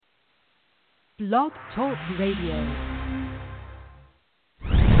Blog Talk Radio.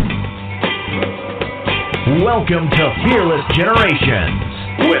 Welcome to Fearless Generations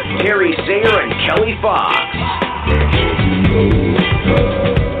with Terry Sayer and Kelly Fox.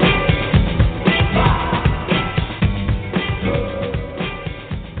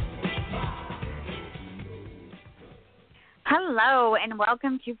 Hello, and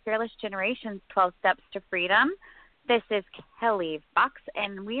welcome to Fearless Generations 12 Steps to Freedom. This is Kelly Fox,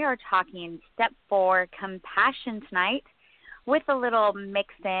 and we are talking Step 4, Compassion tonight, with a little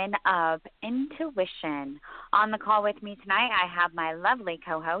mix-in of intuition. On the call with me tonight, I have my lovely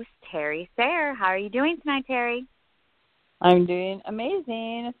co-host, Terry Sayer. How are you doing tonight, Terry? I'm doing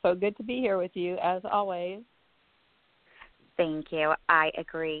amazing. So good to be here with you, as always. Thank you. I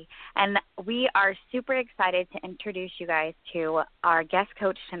agree. And we are super excited to introduce you guys to our guest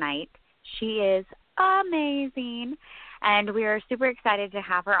coach tonight. She is amazing, and we are super excited to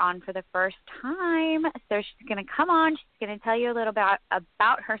have her on for the first time. So she's going to come on. She's going to tell you a little bit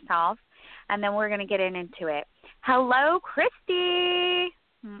about herself, and then we're going to get into it. Hello, Christy.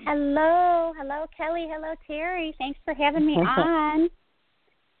 Hello, Kelly. Hello, Terry. Thanks for having me on.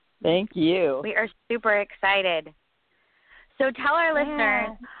 Thank you. We are super excited. So tell our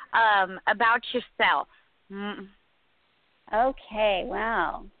listeners about yourself. Okay,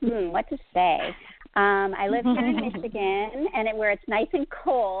 wow. What to say? I live here in Michigan, and where it's nice and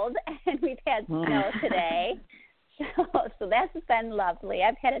cold, and we've had snow today. So that's been lovely.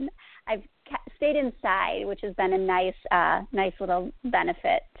 I've stayed inside, which has been a nice little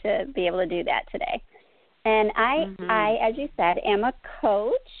benefit to be able to do that today. And I, as you said, am a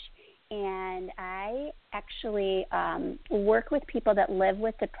coach, and I actually work with people that live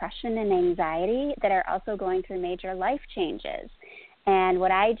with depression and anxiety that are also going through major life changes. And what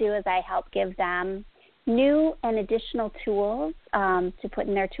I do is I help give them new and additional tools to put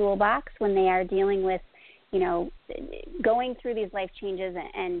in their toolbox when they are dealing with, going through these life changes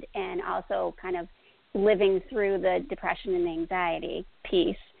and also kind of living through the depression and anxiety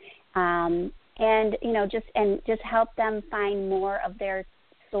piece. And just help them find more of their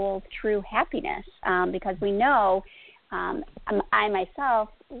soul's true happiness, because we know, I myself,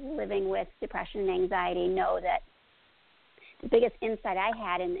 living with depression and anxiety, know that the biggest insight I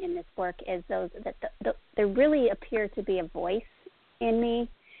had in this work is there really appeared to be a voice in me,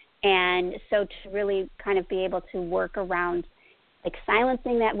 and so to really kind of be able to work around like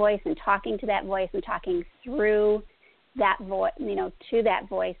silencing that voice and talking to that voice and talking through that voice, to that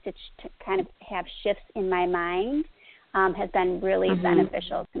voice to kind of have shifts in my mind. Has been really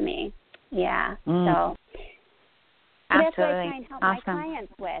beneficial to me. Yeah. So that's what I try and help my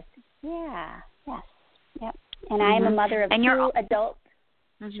clients with. Yeah. Yes. Yep. And I am a mother of two adult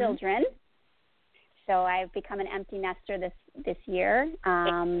children. So I've become an empty nester this year.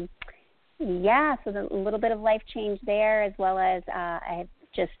 So a little bit of life change there, as well as I've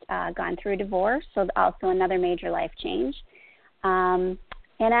just gone through a divorce, so also another major life change. And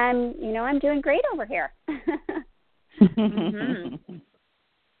I'm doing great over here.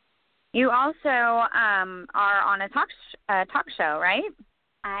 You also are on a talk show, right?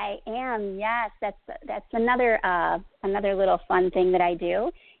 I am. Yes, that's another little fun thing that I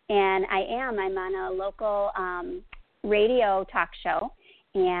do, and I'm on a local radio talk show,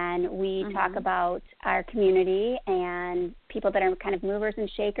 and we talk about our community and people that are kind of movers and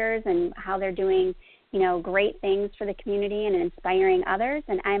shakers and how they're doing great things for the community and inspiring others.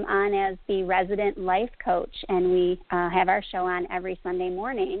 And I'm on as the resident life coach, and we have our show on every Sunday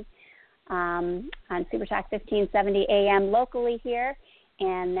morning on Super Talk 1570 AM locally here,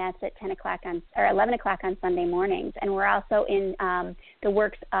 and that's at 11 o'clock on Sunday mornings. And we're also in the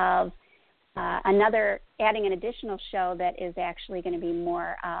works of adding an additional show that is actually going to be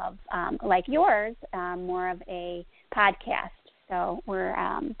more of, like yours, more of a podcast. So we're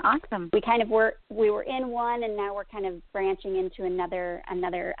awesome. We were in one, and now we're kind of branching into another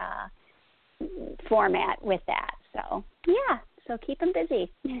format with that. So so keep them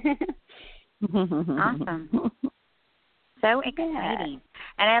busy. Awesome. So exciting.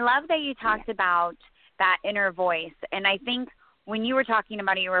 And I love that you talked about that inner voice. And I think when you were talking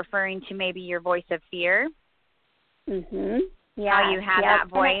about it, you were referring to maybe your voice of fear. Yeah. How you had that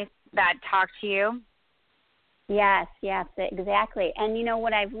voice that talked to you. Yes, exactly. And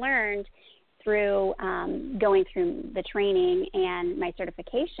what I've learned through going through the training and my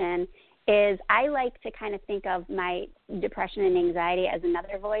certification is I like to kind of think of my depression and anxiety as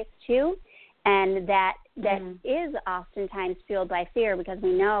another voice too, and that is oftentimes fueled by fear, because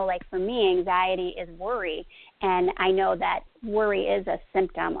we know, like for me, anxiety is worry, and I know that worry is a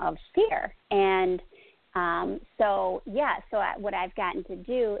symptom of fear. And What I've gotten to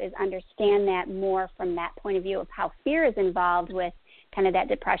do is understand that more from that point of view of how fear is involved with kind of that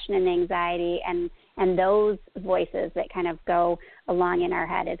depression and anxiety and those voices that kind of go along in our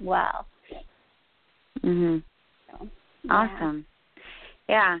head as well. Mhm. So, Awesome.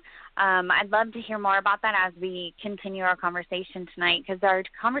 Yeah. I'd love to hear more about that as we continue our conversation tonight, because our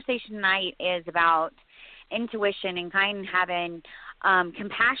conversation tonight is about intuition and kind of having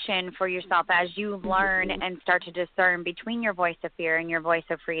compassion for yourself as you learn and start to discern between your voice of fear and your voice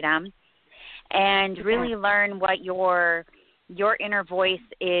of freedom, and really learn what your inner voice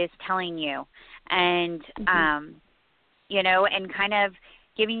is telling you, and and kind of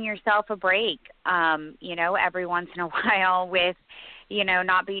giving yourself a break, every once in a while with,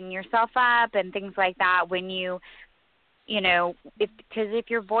 not beating yourself up and things like that. When if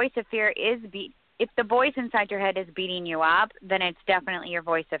your voice of fear if the voice inside your head is beating you up, then it's definitely your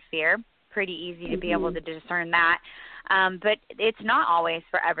voice of fear. Pretty easy to be able to discern that. But it's not always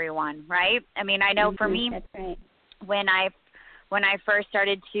for everyone, right? I mean, I know for me, that's right. when I first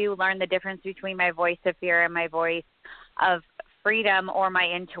started to learn the difference between my voice of fear and my voice of freedom or my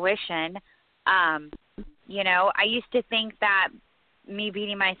intuition, I used to think that me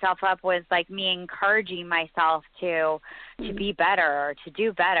beating myself up was like me encouraging myself to be better or to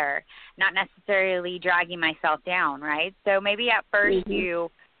do better, not necessarily dragging myself down, right? So maybe at first you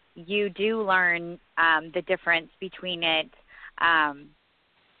do learn the difference between it,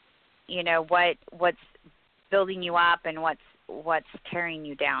 what's building you up and what's tearing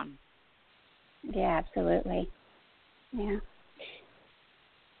you down. Yeah, absolutely. Yeah.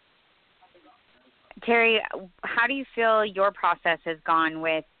 Terry, how do you feel your process has gone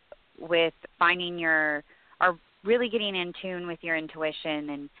with finding or really getting in tune with your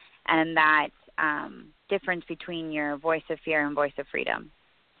intuition and that difference between your voice of fear and voice of freedom?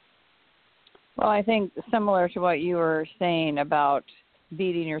 Well, I think similar to what you were saying about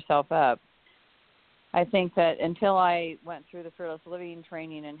beating yourself up, I think that until I went through the Fearless Living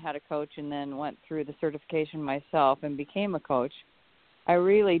training and had a coach and then went through the certification myself and became a coach, I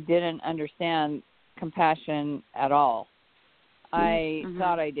really didn't understand compassion at all. I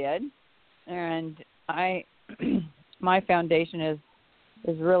thought I did, and my foundation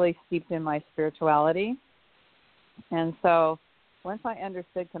is really steeped in my spirituality. And so once I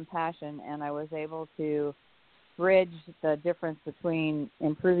understood compassion and I was able to bridge the difference between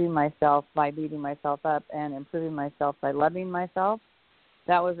improving myself by beating myself up and improving myself by loving myself,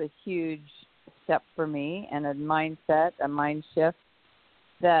 that was a huge step for me, and a mindset, a mind shift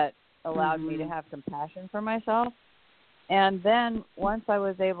that allowed me to have compassion for myself. And then once I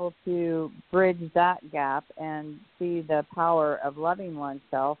was able to bridge that gap and see the power of loving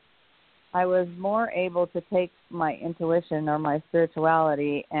oneself, I was more able to take my intuition or my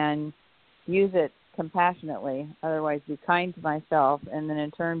spirituality and use it compassionately, otherwise be kind to myself, and then in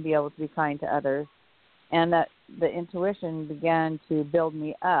turn be able to be kind to others. And that the intuition began to build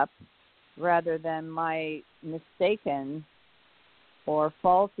me up rather than my mistaken or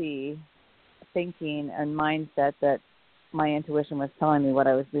faulty thinking and mindset that my intuition was telling me what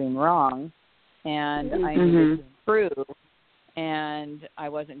I was doing wrong and I needed to improve and I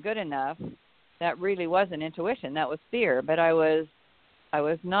wasn't good enough. That really wasn't intuition. That was fear. But I was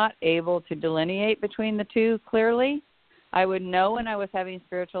not able to delineate between the two clearly. I would know when I was having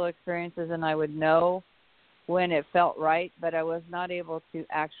spiritual experiences and I would know when it felt right, but I was not able to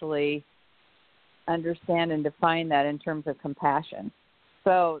actually understand and define that in terms of compassion.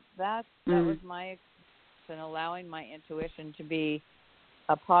 So that was my experience in allowing my intuition to be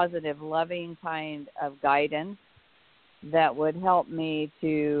a positive, loving kind of guidance that would help me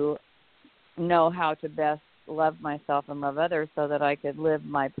to know how to best love myself and love others so that I could live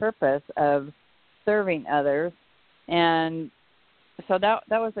my purpose of serving others. And so that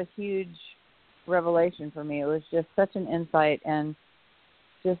was a huge revelation for me. It was just such an insight and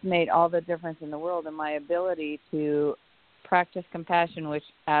just made all the difference in the world in my ability to practice compassion, which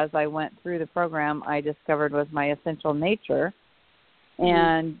as I went through the program, I discovered was my essential nature,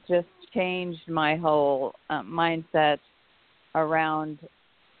 and just changed my whole mindset around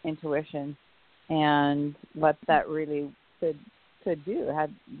intuition and what that really could do,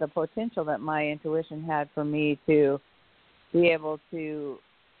 had the potential that my intuition had for me to be able to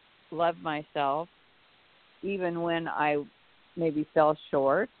love myself even when I maybe fell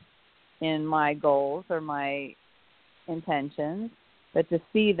short in my goals or my intentions, but to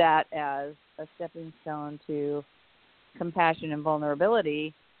see that as a stepping stone to compassion and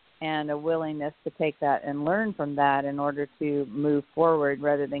vulnerability and a willingness to take that and learn from that in order to move forward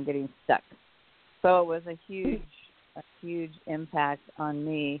rather than getting stuck. So it was a huge impact on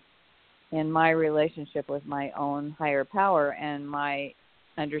me in my relationship with my own higher power and my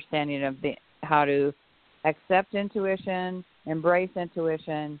understanding of how to accept intuition, embrace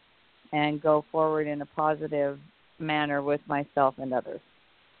intuition, and go forward in a positive manner with myself and others.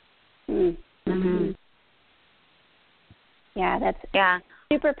 Mm-hmm. Yeah, that's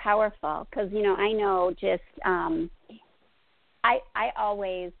super powerful because, I know just I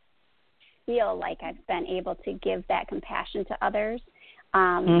always feel like I've been able to give that compassion to others,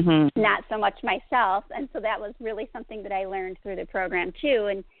 not so much myself. And so that was really something that I learned through the program too.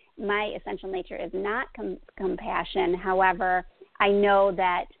 And my essential nature is not compassion. However, I know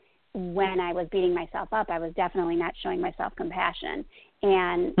that when I was beating myself up, I was definitely not showing myself compassion.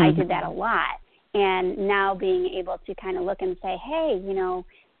 And I did that a lot. And now being able to kind of look and say, hey,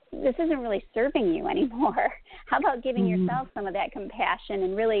 this isn't really serving you anymore. How about giving yourself some of that compassion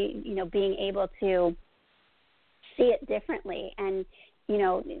and really, being able to see it differently and,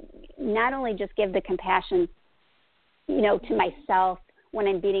 not only just give the compassion, to myself when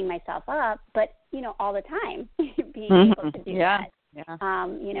I'm beating myself up, but, all the time being able to do that. Yeah.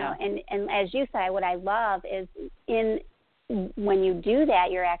 And as you said, what I love is when you do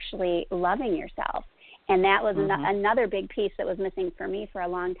that, you're actually loving yourself. And that was another big piece that was missing for me for a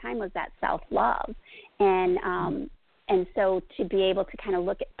long time was that self-love. And so to be able to kind of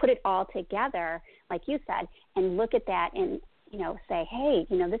put it all together, like you said, and look at that and, say, hey,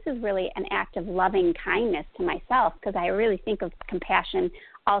 this is really an act of loving kindness to myself, because I really think of compassion.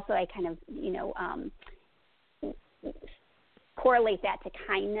 Also, I kind of, correlate that to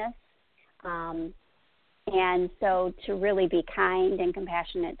kindness. And so to really be kind and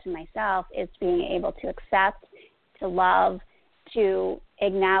compassionate to myself is being able to accept, to love, to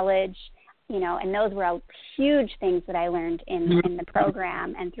acknowledge, and those were huge things that I learned in the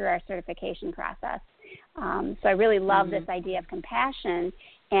program and through our certification process. So I really love this idea of compassion,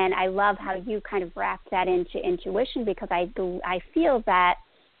 and I love how you kind of wrap that into intuition, because I feel that,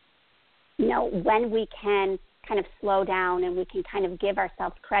 when we can kind of slow down and we can kind of give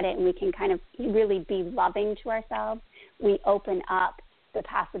ourselves credit and we can kind of really be loving to ourselves, we open up the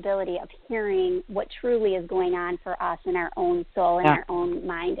possibility of hearing what truly is going on for us in our own soul, in our own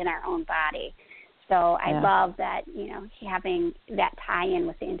mind, in our own body. So I love that, having that tie-in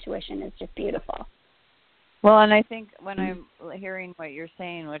with the intuition is just beautiful. Well, and I think when I'm hearing what you're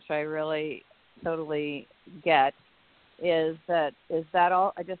saying, which I really totally get, is that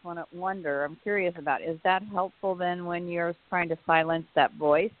all? I just want to wonder, I'm curious about, is that helpful then when you're trying to silence that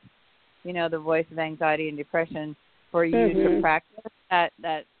voice, the voice of anxiety and depression, for you to practice that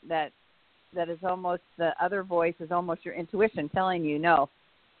is almost, the other voice is almost your intuition telling you, no,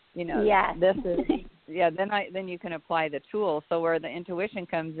 this is, then you can apply the tool. So where the intuition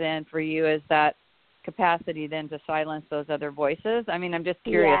comes in for you is that capacity then to silence those other voices. I mean, I'm just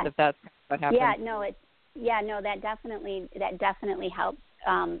curious if that's what happens. That definitely helps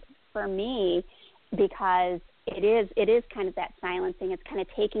for me, because it is kind of that silencing. It's kind of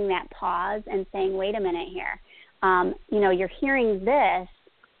taking that pause and saying, wait a minute here. You're hearing this,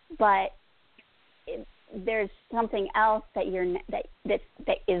 but there's something else that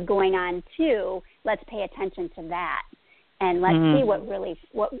is going on too. Let's pay attention to that, and let's see what really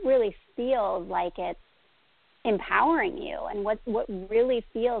feels like it's empowering you, and what really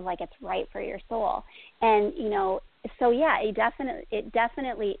feels like it's right for your soul. And it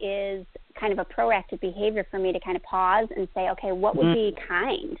definitely is kind of a proactive behavior for me to kind of pause and say, okay, what would be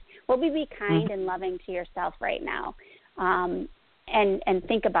kind? What would be kind and loving to yourself right now? And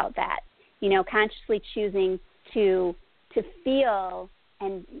think about that. Consciously choosing to feel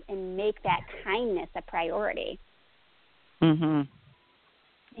and make that kindness a priority.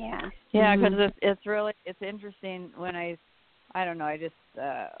 Yeah, because it's interesting when I just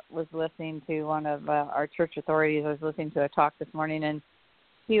was listening to one of our church authorities. I was listening to a talk this morning, and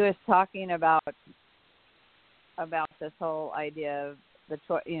he was talking about this whole idea of the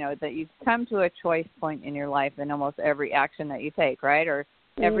choice, that you come to a choice point in your life in almost every action that you take, right? Or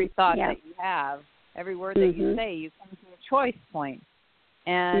every thought that you have, every word that you say, you come to a choice point.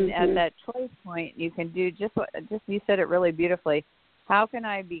 And at that choice point, you can do just you said it really beautifully. How can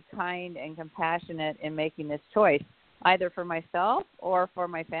I be kind and compassionate in making this choice, either for myself or for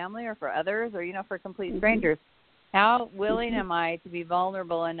my family or for others or, for complete strangers? How willing am I to be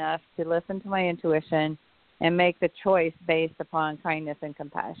vulnerable enough to listen to my intuition and make the choice based upon kindness and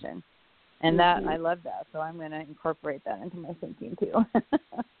compassion? And that, I love that. So I'm going to incorporate that into my thinking too.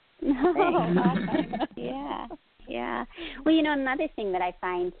 Awesome. Yeah. Well, another thing that I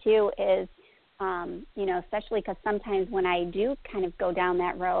find too is, especially because sometimes when I do kind of go down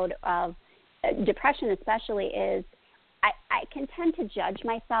that road of depression, especially, is I can tend to judge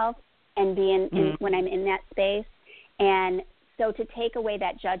myself and be in when I'm in that space. And so to take away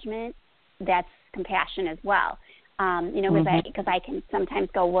that judgment, that's compassion as well. Because I can sometimes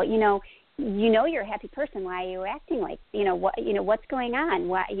go, well, you're a happy person. Why are you acting like, what's going on?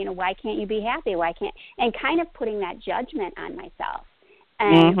 Why can't you be happy? And kind of putting that judgment on myself.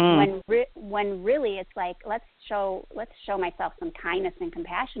 And when really it's like, let's show myself some kindness and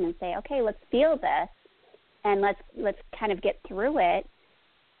compassion and say, okay, let's feel this, and let's kind of get through it.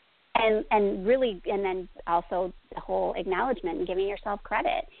 And then also the whole acknowledgement and giving yourself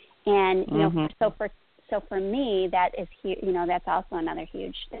credit. And, so for me, that is, that's also another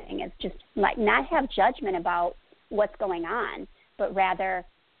huge thing, is just like not have judgment about what's going on, but rather,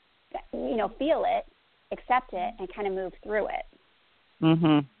 feel it, accept it, and kind of move through it.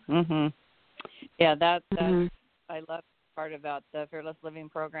 Yeah, that's I love the part about the Fearless Living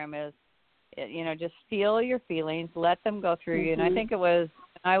program is, just feel your feelings, let them go through you. And I think it was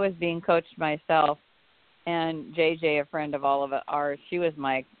when I was being coached myself, and JJ, a friend of all of ours, she was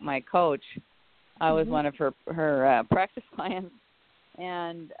my coach. I was one of her practice clients,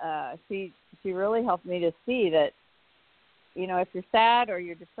 and she really helped me to see that, if you're sad or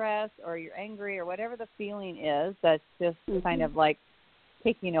you're depressed or you're angry or whatever the feeling is, that's just kind of like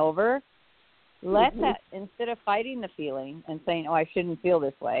taking over. Let that, instead of fighting the feeling and saying, oh, I shouldn't feel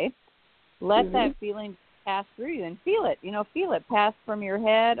this way, let that feeling pass through you and feel it. Feel it pass from your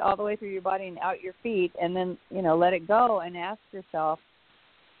head all the way through your body and out your feet, and then, let it go and ask yourself,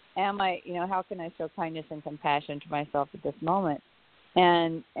 how can I show kindness and compassion to myself at this moment?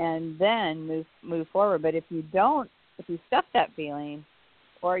 And then move forward. But if you stuff that feeling,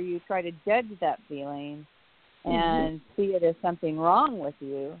 or you try to judge that feeling and see it as something wrong with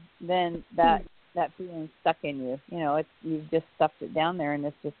you, then that feeling's stuck in you. You've just stuffed it down there, and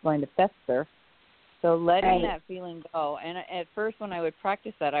it's just going to fester. So letting that feeling go. And at first, when I would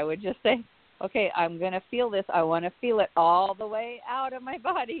practice that, I would just say, okay, I'm going to feel this. I want to feel it all the way out of my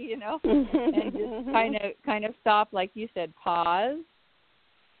body, and just kind of stop, like you said, pause,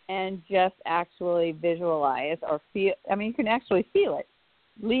 and just actually visualize or feel. I mean, you can actually feel it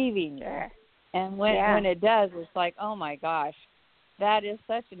leaving you. And when it does, it's like, oh my gosh, that is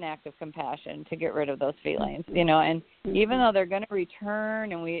such an act of compassion to get rid of those feelings, and even though they're going to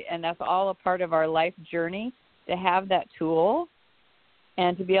return, and that's all a part of our life journey, to have that tool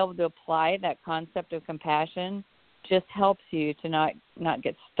and to be able to apply that concept of compassion just helps you to not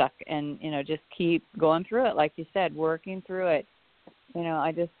get stuck and, just keep going through it. Like you said, working through it.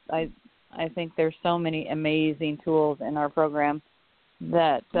 I think there's so many amazing tools in our program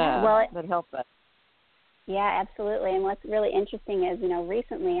that help us. Yeah, absolutely. And what's really interesting is,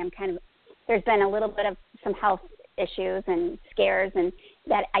 recently there's been a little bit of some health issues and scares, and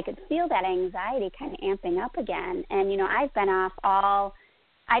that I could feel that anxiety kind of amping up again. And, I've been off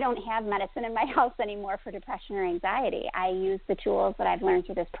I don't have medicine in my house anymore for depression or anxiety. I use the tools that I've learned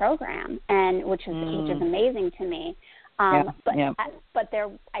through this program, and which is amazing to me. I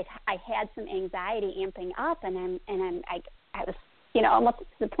had some anxiety amping up, and I was, almost to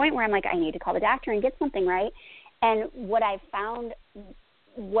the point where I'm like, I need to call the doctor and get something right. And what I found,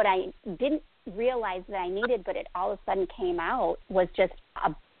 what I didn't realize that I needed, but it all of a sudden came out, was just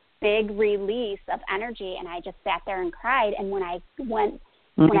a big release of energy, and I just sat there and cried. And when I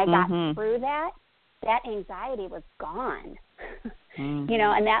got through that anxiety was gone. And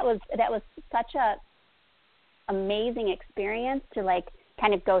that was such a amazing experience to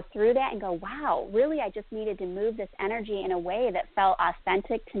kind of go through that and go, wow, really, I just needed to move this energy in a way that felt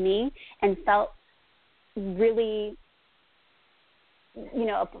authentic to me and felt really,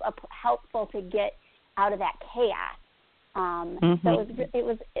 helpful to get out of that chaos. So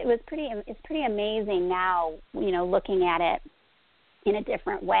it's pretty amazing now, looking at it in a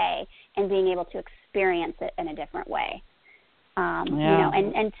different way and being able to experience it in a different way.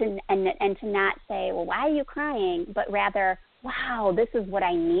 And to not say, well, why are you crying? But rather, wow, this is what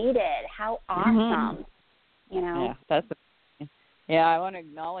I needed. How awesome, Yeah, that's I want to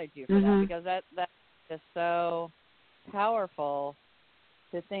acknowledge you for that, because that's just so powerful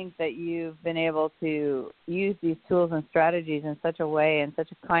to think that you've been able to use these tools and strategies in such a way, in such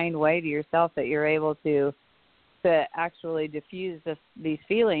a kind way to yourself, that you're able to actually diffuse these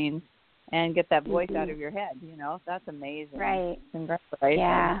feelings and get that voice out of your head. That's amazing. Right. Congratulations.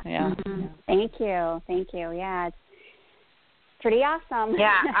 Yeah. Thank you. Yeah, it's pretty awesome.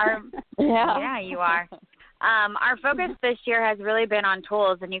 Yeah, you are. Our focus this year has really been on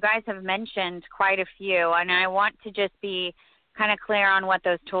tools, and you guys have mentioned quite a few, and I want to just be kind of clear on what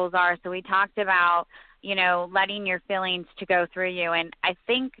those tools are. So we talked about letting your feelings to go through you. And I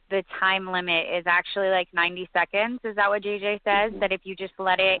think the time limit is actually like 90 seconds. Is that what JJ says? That if you just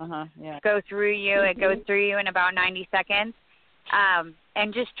let it go through you, it goes through you in about 90 seconds.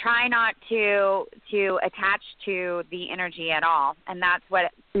 And just try not to attach to the energy at all. And that's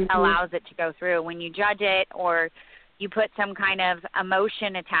what allows it to go through. When you judge it or you put some kind of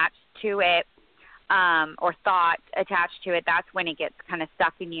emotion attached to it, or thought attached to it, that's when it gets kind of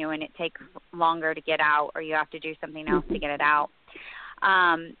stuck in you and it takes longer to get out, or you have to do something else to get it out.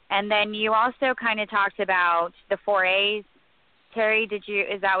 And then you also kind of talked about the 4 A's. Terry,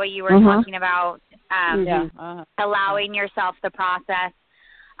 is that what you were talking about? Allowing yourself the process,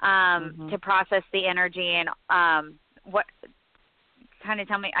 to process the energy, and what kind of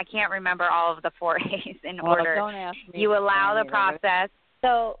tell me, I can't remember all of the 4 A's in order. Don't ask me. You allow the process.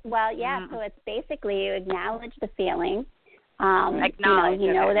 So, so it's basically you acknowledge the feeling. Acknowledge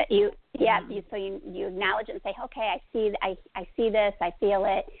you know that you acknowledge it and say, okay, I see this, I feel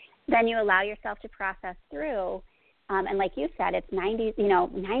it. Then you allow yourself to process through. And like you said, it's 90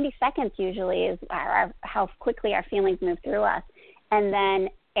 seconds usually is how quickly our feelings move through us. And then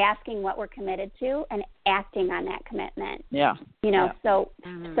asking what we're committed to and acting on that commitment. So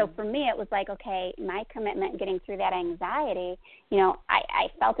for me it was like, okay, my commitment getting through that anxiety, I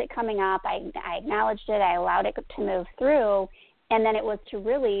felt it coming up, I acknowledged it, I allowed it to move through, and then it was to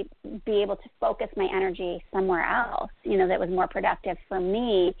really be able to focus my energy somewhere else, that was more productive for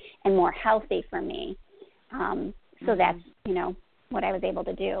me and more healthy for me. So that's, what I was able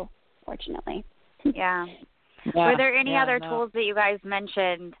to do, fortunately. Yeah. Were there any other tools that you guys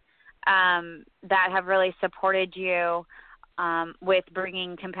mentioned that have really supported you with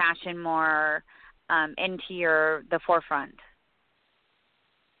bringing compassion more into the forefront?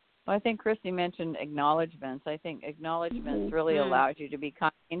 Well, I think Christy mentioned acknowledgments. I think acknowledgments really allows you to be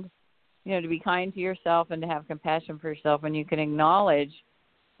kind, to be kind to yourself and to have compassion for yourself. When you can acknowledge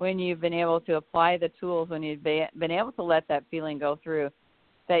when you've been able to apply the tools, when you've been able to let that feeling go through,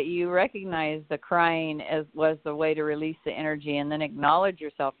 that you recognize the crying was the way to release the energy, and then acknowledge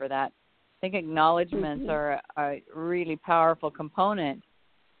yourself for that. I think acknowledgments are a really powerful component.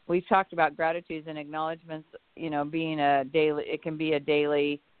 We've talked about gratitudes and acknowledgments, being it can be a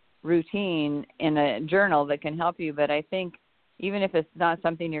daily routine in a journal that can help you. But I think even if it's not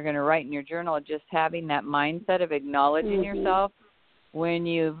something you're going to write in your journal, just having that mindset of acknowledging yourself when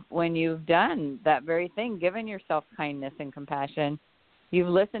you've done that very thing, given yourself kindness and compassion, you've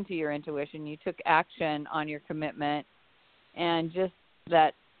listened to your intuition, you took action on your commitment, and just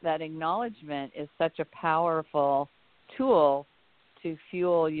that acknowledgement is such a powerful tool to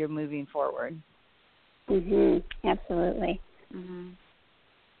fuel your moving forward. Absolutely.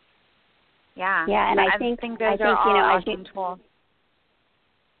 Yeah. Yeah, and I think those are all awesome tools.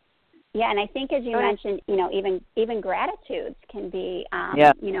 Yeah, and I think as you mentioned, even gratitudes can be,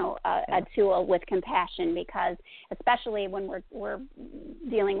 a tool with compassion, because especially when we're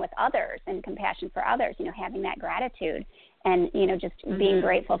dealing with others and compassion for others, having that gratitude and, just being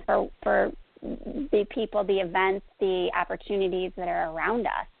grateful for the people, the events, the opportunities that are around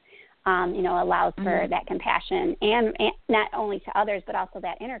us, allows for that compassion and not only to others, but also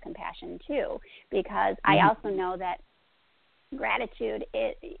that inner compassion too, because I also know that gratitude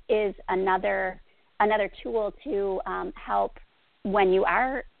is another tool to help when you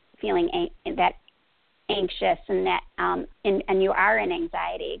are feeling that anxious and that and you are in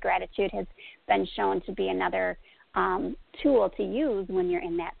anxiety. Gratitude has been shown to be another tool to use when you're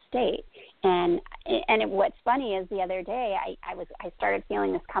in that state. And what's funny is the other day I started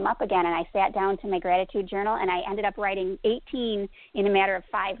feeling this come up again, and I sat down to my gratitude journal, and I ended up writing 18 in a matter of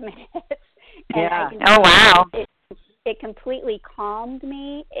 5 minutes. And oh wow! It completely calmed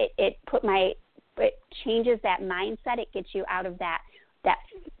me. It changes that mindset. It gets you out of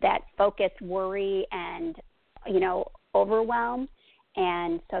that focused worry and overwhelm.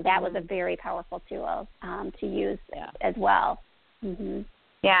 And so that was a very powerful tool to use as well.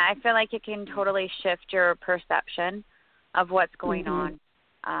 Yeah, I feel like it can totally shift your perception of what's going on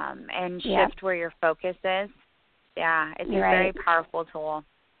and shift where your focus is. Yeah, it's a very powerful tool.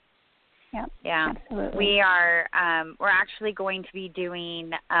 Yeah, absolutely. We are. We're actually going to be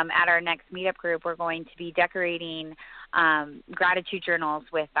doing at our next meetup group. We're going to be decorating gratitude journals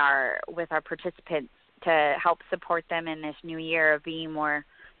with our participants to help support them in this new year of being more,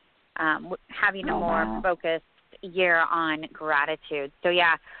 having a more focused year on gratitude. So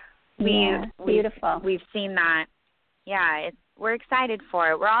beautiful. We've seen that. Yeah, we're excited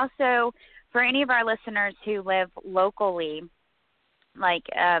for it. We're also, for any of our listeners who live locally,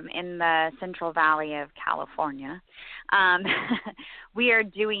 in the Central Valley of California, we are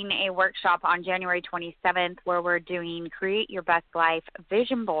doing a workshop on January 27th where we're doing Create Your Best Life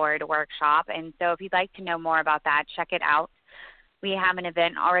Vision Board workshop. And so if you'd like to know more about that, check it out. We have an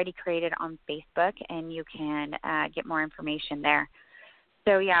event already created on Facebook, and you can get more information there.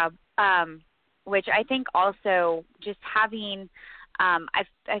 So, yeah, which I think also just having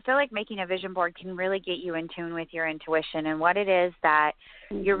I feel like making a vision board can really get you in tune with your intuition and what it is that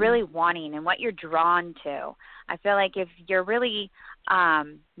you're really wanting and what you're drawn to. I feel like if you're really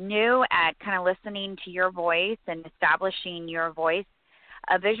new at kind of listening to your voice and establishing your voice,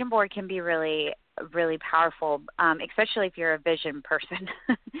 a vision board can be really, really powerful, especially if you're a vision person,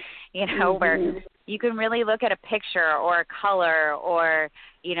 where you can really look at a picture or a color or,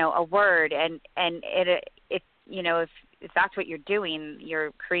 a word and if that's what you're doing,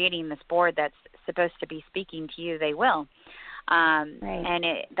 you're creating this board that's supposed to be speaking to you, they will. Right. And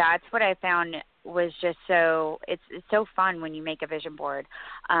that's what I found was just it's so fun when you make a vision board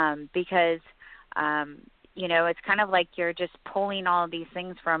because, it's kind of like you're just pulling all of these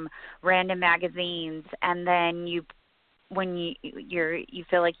things from random magazines, and then when you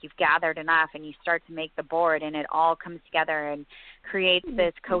feel like you've gathered enough and you start to make the board and it all comes together and creates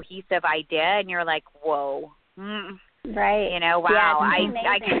this cohesive idea, and you're like, whoa. Right. Wow,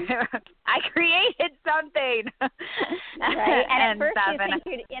 I created something. Right. And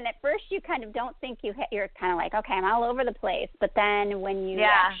at first you kind of don't think you're kind of like, okay, I'm all over the place. But then when you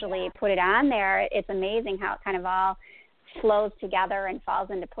actually put it on there, it's amazing how it kind of all flows together and falls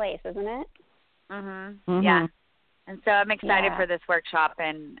into place, isn't it? Mm-hmm. Yeah. And so I'm excited for this workshop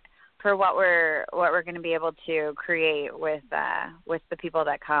and for what we're going to be able to create with the people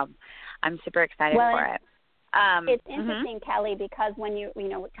that come. I'm super excited for it. It's interesting, Kelly, because when you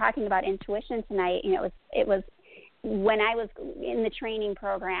talking about intuition tonight, it was when I was in the training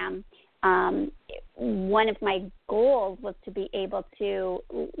program. One of my goals was to be able to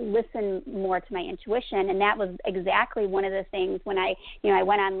listen more to my intuition, and that was exactly one of the things when I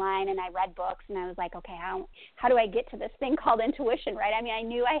went online and I read books, and I was like, okay, how do I get to this thing called intuition, right? I mean, I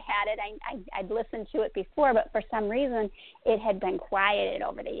knew I had it. I'd listened to it before, but for some reason it had been quieted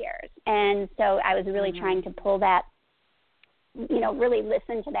over the years, and so I was really trying to pull that, really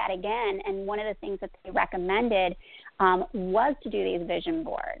listen to that again. And one of the things that they recommended was to do these vision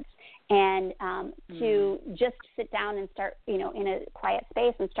boards. And to just sit down and start, in a quiet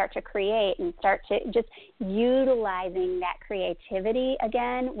space and start to create and start to just utilizing that creativity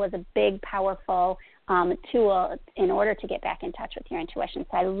again was a big, powerful tool in order to get back in touch with your intuition.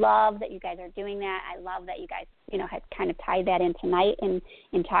 So I love that you guys are doing that. I love that you guys, have kind of tied that in tonight in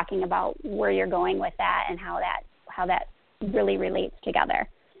talking about where you're going with that and how that really relates together.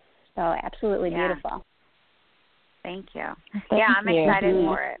 So absolutely beautiful. Thank you. I'm excited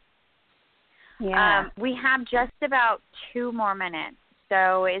for it. Yeah. We have just about 2 more minutes.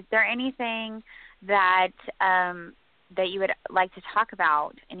 So is there anything that that you would like to talk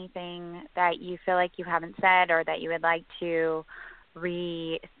about? Anything that you feel like you haven't said or that you would like to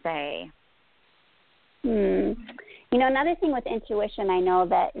re-say? Another thing with intuition, I know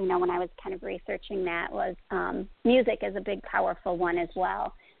that, when I was kind of researching that was music is a big, powerful one as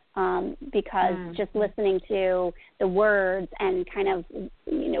well. Because just listening to the words and kind of,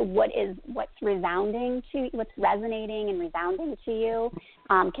 what's resounding to what's resonating and resounding to you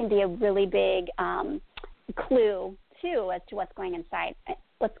can be a really big clue too as to what's going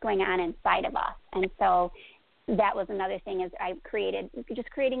on inside of us. And so that was another thing is I creating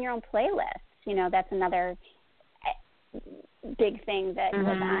your own playlist. That's another big thing that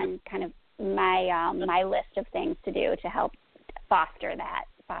was on kind of my list of things to do to help foster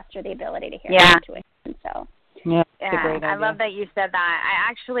the ability to hear intuition. So I love that you said that. I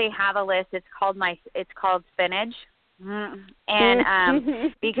actually have a list. It's called Spinach.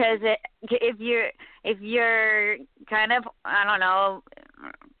 And because if you're kind of, I don't know,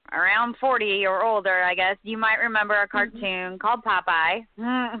 around 40 or older, I guess, you might remember a cartoon called Popeye.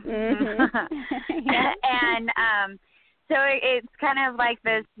 And so it's kind of like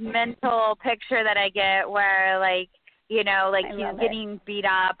this mental picture that I get where, like, he's getting beat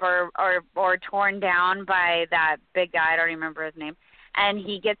up or torn down by that big guy. I don't remember his name. And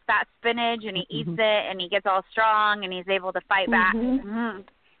he gets that spinach and he eats it and he gets all strong and he's able to fight back.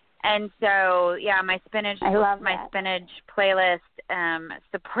 And so, my spinach playlist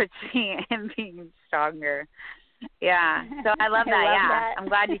supports me in being stronger. Yeah, so I love that. I'm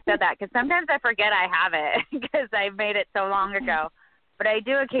glad you said that because sometimes I forget I have it because I made it so long ago. But I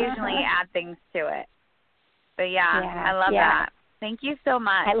do occasionally add things to it. But I love that. Thank you so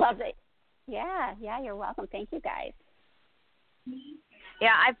much. I love it. Yeah, you're welcome. Thank you guys.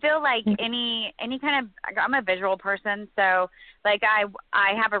 Yeah, I feel like any kind of, I'm a visual person, so like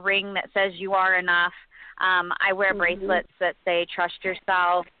I have a ring that says you are enough. I wear bracelets that say trust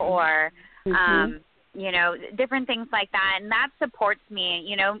yourself, or different things like that, and that supports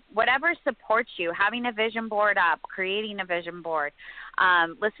me. Whatever supports you, having a vision board up, creating a vision board,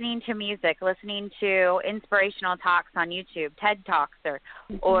 listening to music, listening to inspirational talks on YouTube, TED Talks,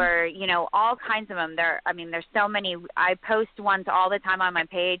 or all kinds of them. There's so many. I post ones all the time on my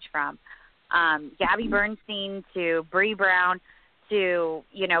page, from Gabby Bernstein to Bree Brown to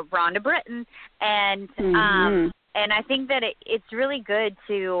Rhonda Britton, and I think that it's really good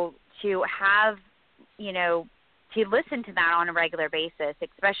to have to listen to that on a regular basis,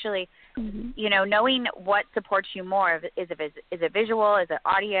 especially knowing what supports you more. Is it visual? Is it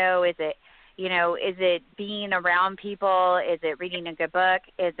audio? Is it is it being around people? Is it reading a good book?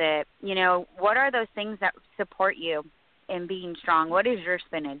 Is it what are those things that support you in being strong? What is your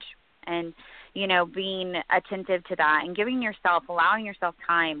spinach? And being attentive to that and allowing yourself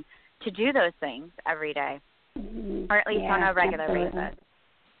time to do those things every day, or at least on a regular basis.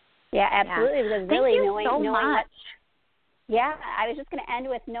 Yeah, absolutely. Yeah. Because really knowing much. I was just going to end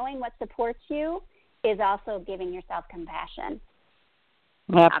with knowing what supports you is also giving yourself compassion.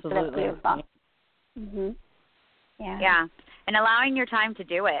 Absolutely. Yeah, and allowing your time to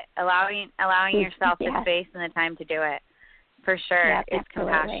do it, allowing yourself the space and the time to do it, for sure, is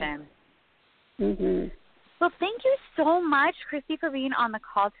compassion. Well, thank you so much, Christy, for being on the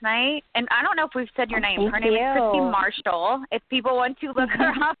call tonight. And I don't know if we've said your name. Her name is Christy Marshall. If people want to look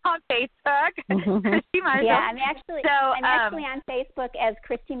her up on Facebook, Christy Marshall. Yeah, I'm actually on Facebook as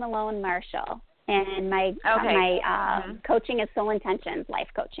Christy Malone Marshall, and my coaching is Soul Intentions Life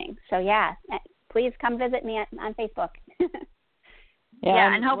Coaching. So please come visit me on Facebook.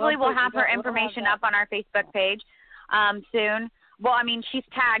 And hopefully we'll have her information up on our Facebook page soon. Well, she's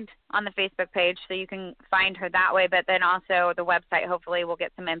tagged on the Facebook page, so you can find her that way. But then also the website, hopefully we'll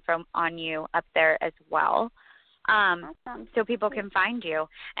get some info on you up there as well, so people can find you.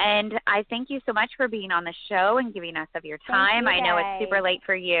 And I thank you so much for being on the show and giving us of your time. I know it's super late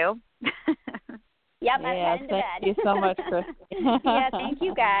for you. Yep, I'm heading to bed. Thank you so much, Chris. Thank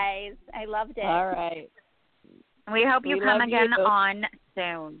you guys. I loved it. All right. We hope you come again on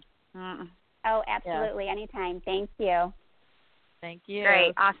soon. Oh, absolutely. Anytime. Thank you. Thank you.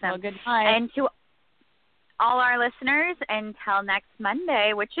 Great. Awesome. Well, good night. And to all our listeners, until next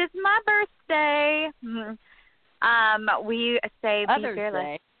Monday, which is my birthday, we say be fearless.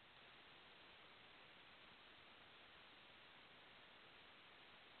 Day.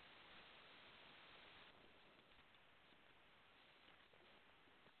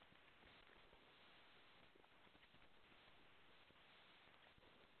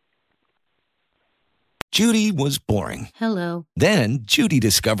 Judy was boring. Hello. Then Judy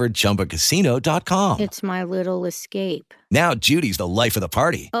discovered ChumbaCasino.com. It's my little escape. Now Judy's the life of the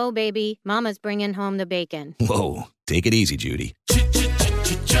party. Oh, baby, mama's bringing home the bacon. Whoa, take it easy, Judy.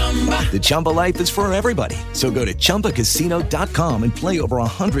 The Chumba life is for everybody. So go to ChumbaCasino.com and play over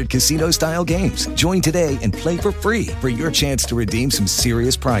 100 casino-style games. Join today and play for free for your chance to redeem some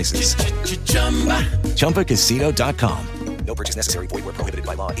serious prizes. ChumbaCasino.com. No purchase necessary. Void where prohibited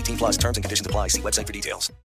by law. 18+ terms and conditions apply. See website for details.